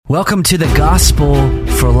Welcome to the Gospel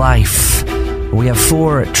for Life. We have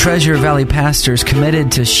 4 Treasure Valley pastors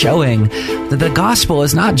committed to showing that the gospel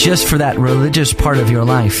is not just for that religious part of your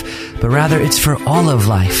life, but rather it's for all of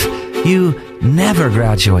life. You never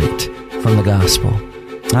graduate from the gospel.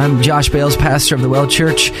 I'm Josh Bales, pastor of the Well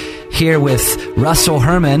Church, here with Russell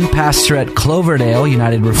Herman, pastor at Cloverdale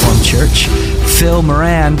United Reformed Church, Phil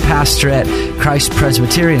Moran, pastor at Christ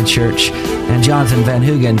Presbyterian Church, and Jonathan Van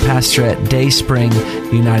Hoogen, pastor at Dayspring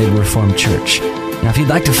United Reformed Church. Now, if you'd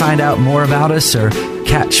like to find out more about us or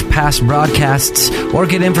catch past broadcasts or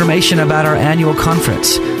get information about our annual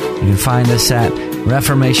conference, you can find us at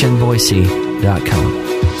reformationboise.com.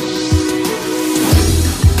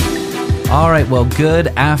 All right, well, good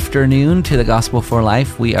afternoon to the Gospel for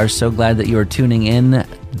Life. We are so glad that you are tuning in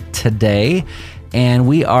today. And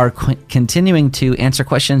we are continuing to answer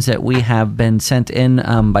questions that we have been sent in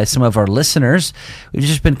by some of our listeners. We've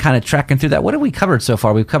just been kind of tracking through that. What have we covered so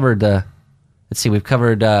far? We've covered, we've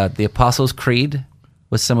covered the Apostles' Creed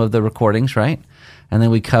with some of the recordings, right? And then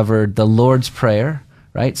we covered the Lord's Prayer,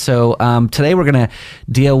 right? So today we're going to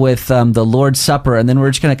deal with the Lord's Supper, and then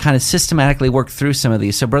we're just going to kind of systematically work through some of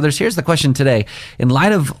these. So, brothers, here's the question today. In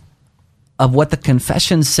light of what the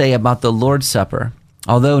confessions say about the Lord's Supper,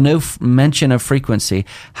 although no mention of frequency,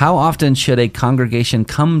 how often should a congregation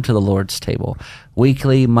come to the Lord's table?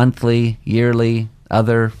 Weekly, monthly, yearly,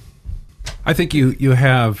 other? I think you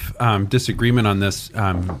have disagreement on this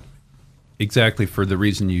exactly for the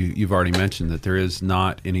reason you've already mentioned, that there is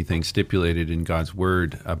not anything stipulated in God's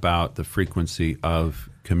Word about the frequency of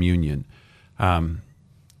communion.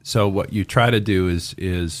 So what you try to do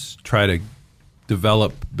is try to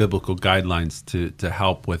develop biblical guidelines to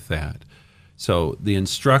help with that. So the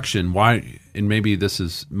instruction, why, and maybe this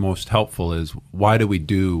is most helpful, is what's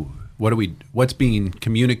being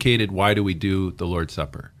communicated? Why do we do the Lord's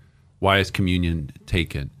Supper? Why is communion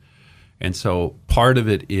taken? And so part of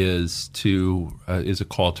it is a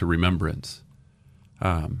call to remembrance.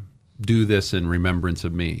 Do this in remembrance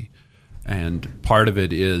of me. And part of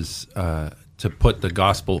it is to put the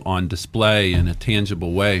gospel on display in a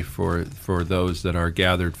tangible way for those that are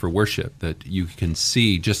gathered for worship, that you can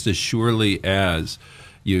see just as surely as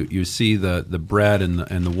you see the bread and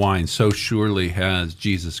the wine, so surely has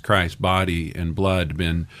Jesus Christ's body and blood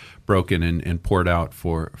been broken and poured out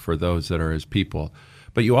for those that are his people.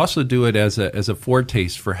 But you also do it as a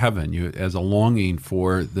foretaste for heaven, as a longing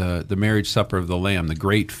for the marriage supper of the Lamb, the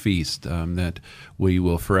great feast that we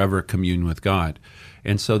will forever commune with God.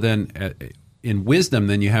 And so then in wisdom,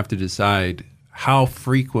 then you have to decide how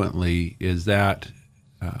frequently is that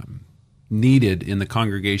needed in the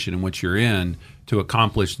congregation in which you're in to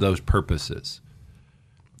accomplish those purposes.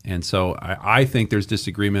 And so I think there's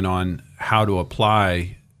disagreement on how to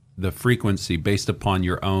apply the frequency based upon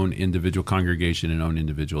your own individual congregation and own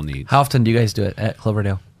individual needs. How often do you guys do it at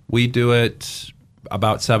Cloverdale? We do it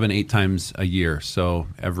about 7-8 times a year, so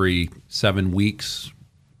every 7 weeks,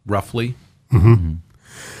 roughly. Mm-hmm.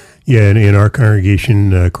 Yeah, in our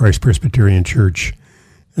congregation, Christ Presbyterian Church,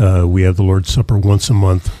 we have the Lord's Supper once a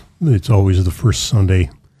month. It's always the first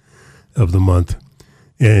Sunday of the month.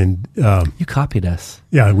 And you copied us.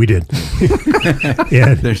 Yeah, we did.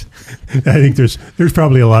 Yeah, I think there's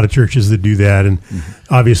probably a lot of churches that do that, and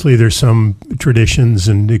obviously there's some traditions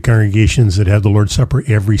and congregations that have the Lord's Supper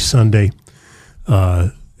every Sunday.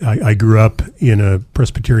 I grew up in a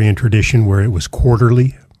Presbyterian tradition where it was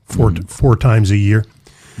quarterly, four times a year.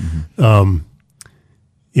 Mm-hmm.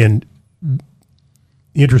 And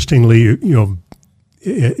interestingly,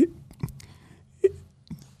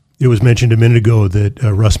 it was mentioned a minute ago that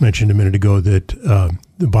Russ mentioned a minute ago that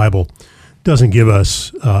the Bible doesn't give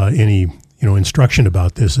us any instruction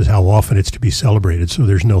about this, as how often it's to be celebrated. So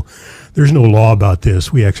there's no law about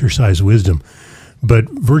this. We exercise wisdom, but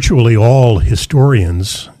virtually all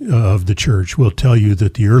historians of the church will tell you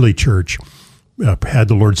that the early church had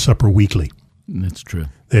the Lord's Supper weekly. That's true.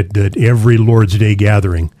 That every Lord's Day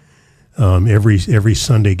gathering, every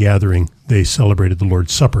Sunday gathering, they celebrated the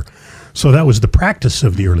Lord's Supper. So that was the practice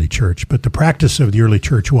of the early church. But the practice of the early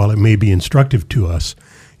church, while it may be instructive to us,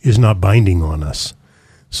 is not binding on us.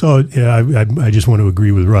 So I just want to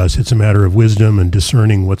agree with Russ. It's a matter of wisdom and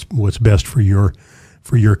discerning what's best for your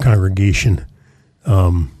congregation,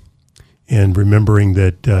 and remembering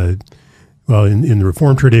that in the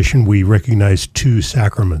Reformed tradition we recognize 2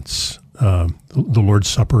 sacraments: the Lord's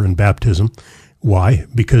Supper and baptism. Why?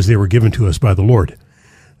 Because they were given to us by the Lord.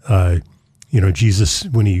 Jesus,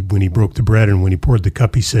 when he broke the bread and when he poured the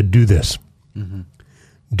cup, he said, "Do this. Mm-hmm.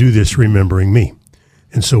 Do this, remembering me."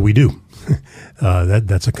 And so we do.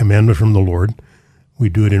 That's a commandment from the Lord. We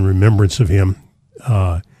do it in remembrance of him.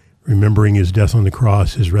 remembering his death on the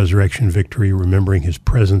cross, his resurrection victory, remembering his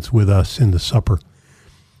presence with us in the supper.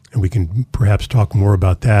 And we can perhaps talk more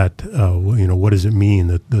about that. What does it mean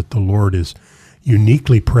that the Lord is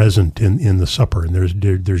uniquely present in the supper? And there's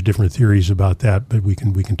different theories about that, but we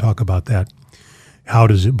can talk about that. How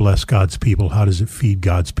does it bless God's people? How does it feed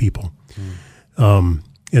God's people? And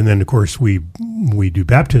then, of course, we do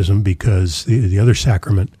baptism because the other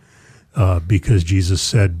sacrament, because Jesus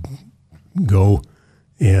said, "Go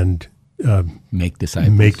and make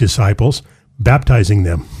disciples, baptizing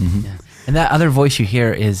them." Mm-hmm. Yeah. And that other voice you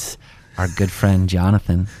hear is our good friend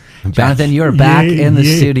Jonathan. Jonathan, you're back in the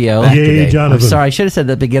studio. Yay, Jonathan. I'm sorry, I should have said at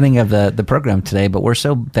the beginning of the program today, but we're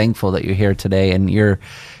so thankful that you're here today, and your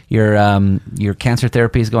cancer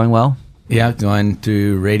therapy is going well. Yeah, going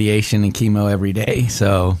through radiation and chemo every day.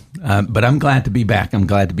 So, but I'm glad to be back. I'm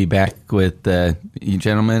glad to be back with you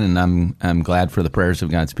gentlemen, and I'm glad for the prayers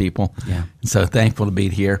of God's people. Yeah. So thankful to be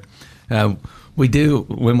here. We do,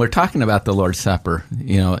 when we're talking about the Lord's Supper,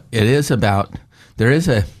 it is about, there's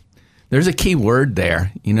a key word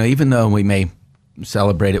there. Even though we may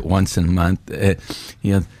celebrate it once a month,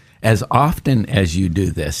 as often as you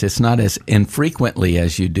do this, it's not as infrequently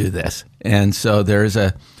as you do this. And so there's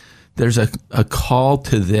a call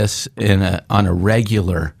to this on a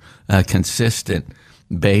regular, consistent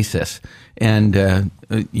basis. And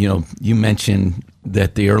you mentioned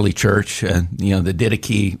that the early church, the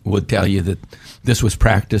Didache would tell you that this was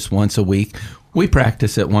practiced once a week. We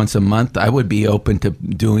practice it once a month. I would be open to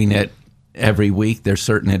doing it every week. There's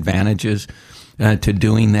certain advantages to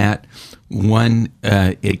doing that. One,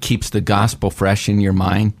 it keeps the gospel fresh in your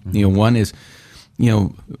mind. One is,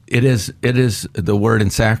 it is the word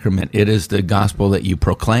and sacrament. It is the gospel that you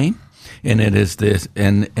proclaim, and it is this,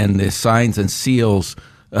 and the signs and seals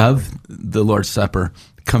of the Lord's Supper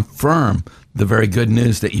confirm the very good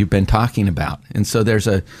news that you've been talking about. And so there's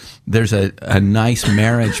a nice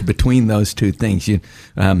marriage between those two things.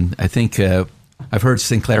 I think I've heard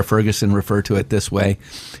Sinclair Ferguson refer to it this way.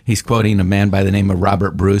 He's quoting a man by the name of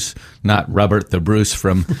Robert Bruce, not Robert the Bruce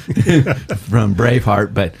from from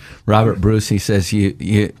Braveheart, but Robert Bruce. He says,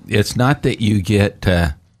 it's not that you get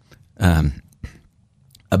a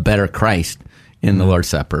better Christ in the Lord's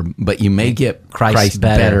Supper, but you may get Christ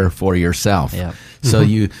better for yourself. Yeah. So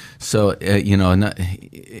your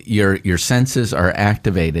senses are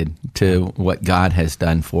activated to what God has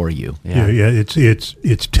done for you. Yeah.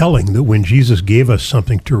 It's telling that when Jesus gave us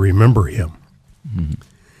something to remember Him,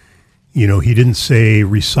 He didn't say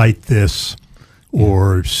recite this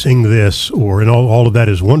or sing this, and all of that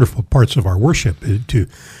is wonderful parts of our worship, to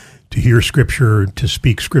hear Scripture, to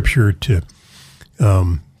speak Scripture, to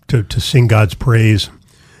sing God's praise.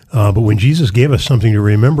 But when Jesus gave us something to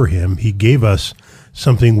remember Him, He gave us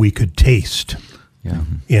something we could taste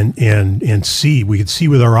and see. We could see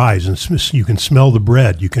with our eyes, and you can smell the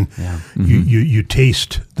bread. You can you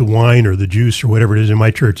taste the wine or the juice or whatever it is. In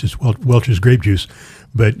my church, it's Welch's grape juice.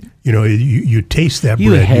 But you taste that bread.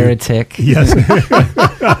 You heretic. Yes.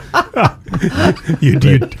 you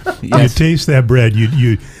taste that bread.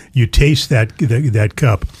 You taste that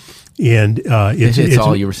cup. And it hits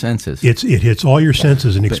all your senses. It hits all your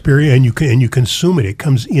senses and experience, and you consume it. It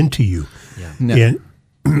comes into you. Yeah.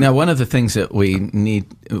 Now, one of the things that we need,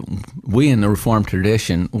 we in the Reformed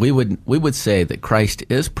tradition, we would say that Christ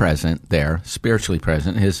is present there, spiritually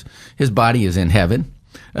present. His body is in heaven.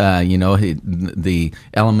 The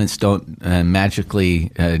elements don't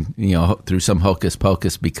magically, through some hocus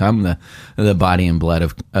pocus, become the body and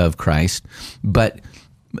blood of Christ, but.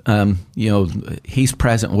 He's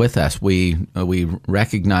present with us. We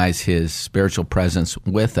recognize His spiritual presence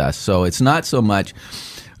with us. So it's not so much,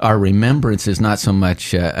 our remembrance is not so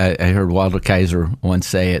much, I heard Walter Kaiser once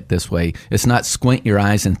say it this way, it's not squint your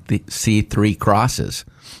eyes and see three crosses.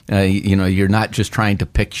 You're not just trying to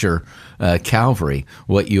picture Calvary.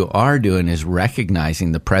 What you are doing is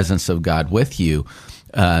recognizing the presence of God with you.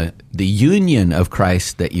 The union of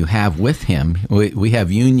Christ that you have with Him, we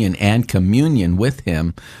have union and communion with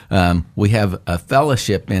Him. We have a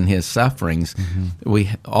fellowship in His sufferings.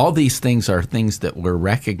 All these things are things that we're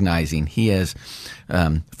recognizing. He has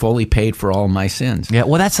fully paid for all my sins. Yeah,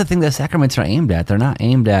 well, that's the thing that sacraments are aimed at. They're not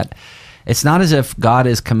aimed at, it's not as if God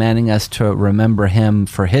is commanding us to remember Him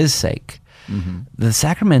for His sake. The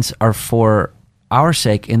sacraments are for our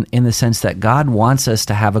sake in the sense that God wants us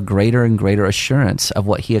to have a greater and greater assurance of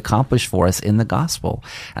what He accomplished for us in the gospel.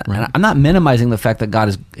 Right. And I'm not minimizing the fact that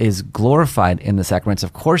God is glorified in the sacraments.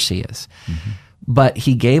 Of course He is. But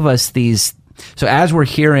He gave us these. So as we're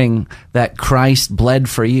hearing that Christ bled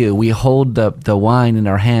for you, we hold the wine in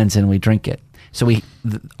our hands and we drink it. So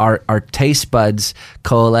our taste buds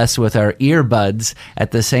coalesce with our earbuds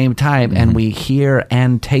at the same time, and we hear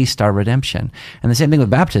and taste our redemption. And the same thing with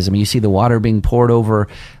baptism. You see the water being poured over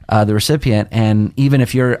the recipient, and even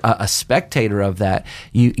if you're a spectator of that,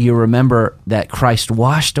 you remember that Christ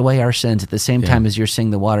washed away our sins at the same time as you're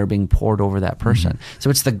seeing the water being poured over that person. So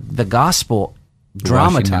it's the gospel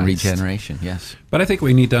dramatized. And regeneration, yes. But I think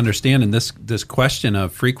we need to understand in this question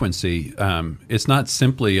of frequency, it's not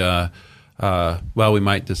simply well, we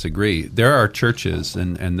might disagree. There are churches,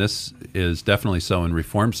 and this is definitely so in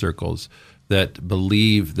Reformed circles, that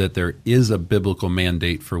believe that there is a biblical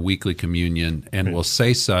mandate for weekly communion and will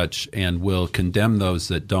say such and will condemn those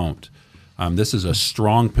that don't. This is a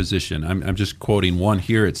strong position. I'm just quoting one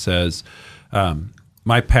here. It says,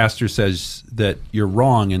 my pastor says that you're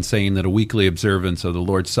wrong in saying that a weekly observance of the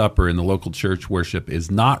Lord's Supper in the local church worship is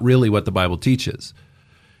not really what the Bible teaches.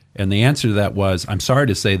 And the answer to that was, I'm sorry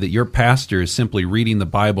to say that your pastor is simply reading the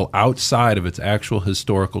Bible outside of its actual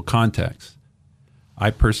historical context. I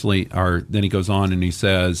personally then he goes on and he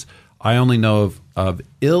says, I only know of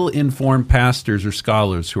ill-informed pastors or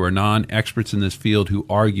scholars who are non-experts in this field who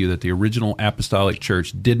argue that the original apostolic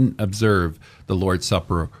church didn't observe the Lord's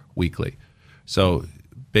Supper weekly. So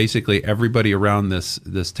basically everybody around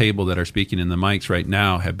this table that are speaking in the mics right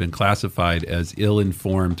now have been classified as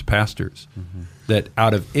ill-informed pastors. Mm-hmm. That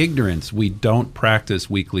out of ignorance, we don't practice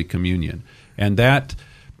weekly communion. And that,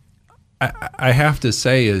 I have to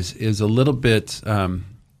say, is a little bit,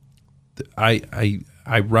 I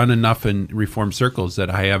run enough in Reformed circles that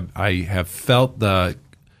I have felt the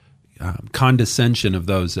condescension of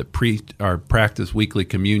those that practice weekly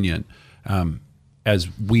communion as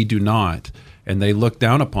we do not. And they look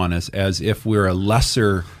down upon us as if we're a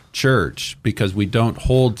lesser church because we don't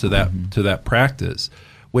hold to that practice,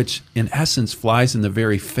 which in essence flies in the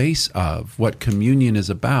very face of what communion is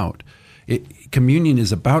about. Communion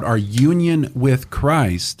is about our union with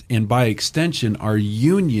Christ, and by extension, our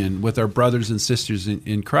union with our brothers and sisters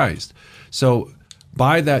in Christ. So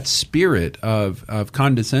by that spirit of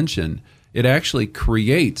condescension, it actually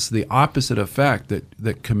creates the opposite effect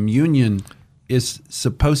that communion is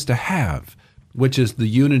supposed to have, which is the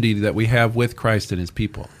unity that we have with Christ and his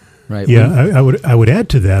people. Right. Yeah, I would add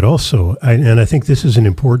to that also, and I think this is an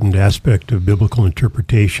important aspect of biblical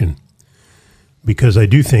interpretation, because I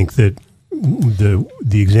do think that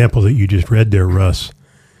the example that you just read there, Russ,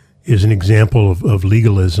 is an example of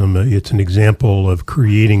legalism. It's an example of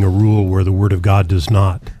creating a rule where the Word of God does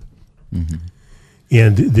not. Mm-hmm.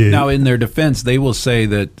 And now, in their defense, they will say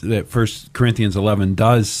that 1 Corinthians 11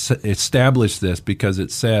 does establish this because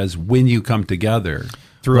it says, when you come together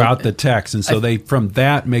throughout the text. And so they, from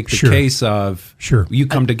that, make the case of, you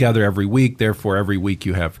come together every week, therefore every week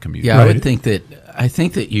you have communion. Yeah, right. I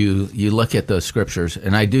think that you look at those scriptures,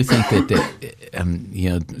 and I do think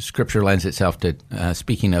that Scripture lends itself to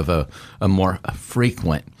speaking of a more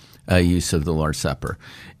frequent use of the Lord's Supper.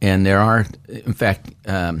 And there are, in fact,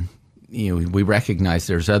 we recognize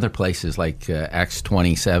there's other places like Acts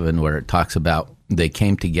 27 where it talks about they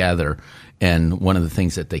came together, and one of the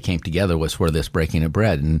things that they came together was for this breaking of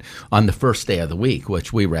bread, and on the first day of the week,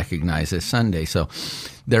 which we recognize as Sunday. So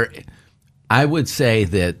I would say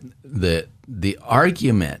that the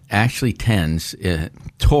argument actually tends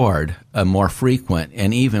toward a more frequent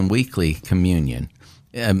and even weekly communion,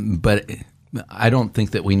 but I don't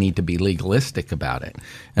think that we need to be legalistic about it.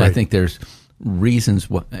 And I think there's reasons,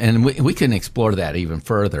 and we can explore that even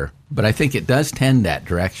further, but I think it does tend that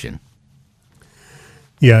direction.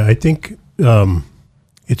 Yeah, I think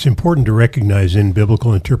it's important to recognize in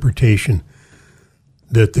biblical interpretation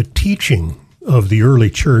that the teaching of the early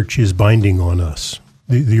church is binding on us.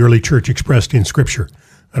 The early church expressed in Scripture.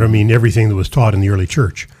 I don't mean everything that was taught in the early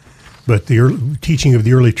church, but the teaching of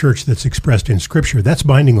the early church that's expressed in Scripture, that's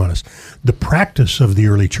binding on us. The practice of the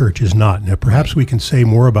early church is not. Now, perhaps we can say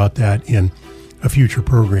more about that in a future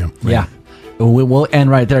program. Yeah. We'll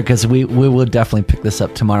end right there because we will definitely pick this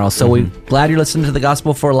up tomorrow. So we're glad you're listening to the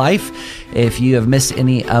Gospel for Life. If you have missed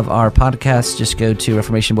any of our podcasts, just go to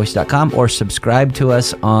reformationvoice.com or subscribe to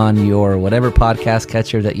us on your whatever podcast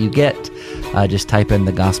catcher that you get. Just type in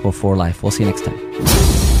the Gospel for Life. We'll see you next time.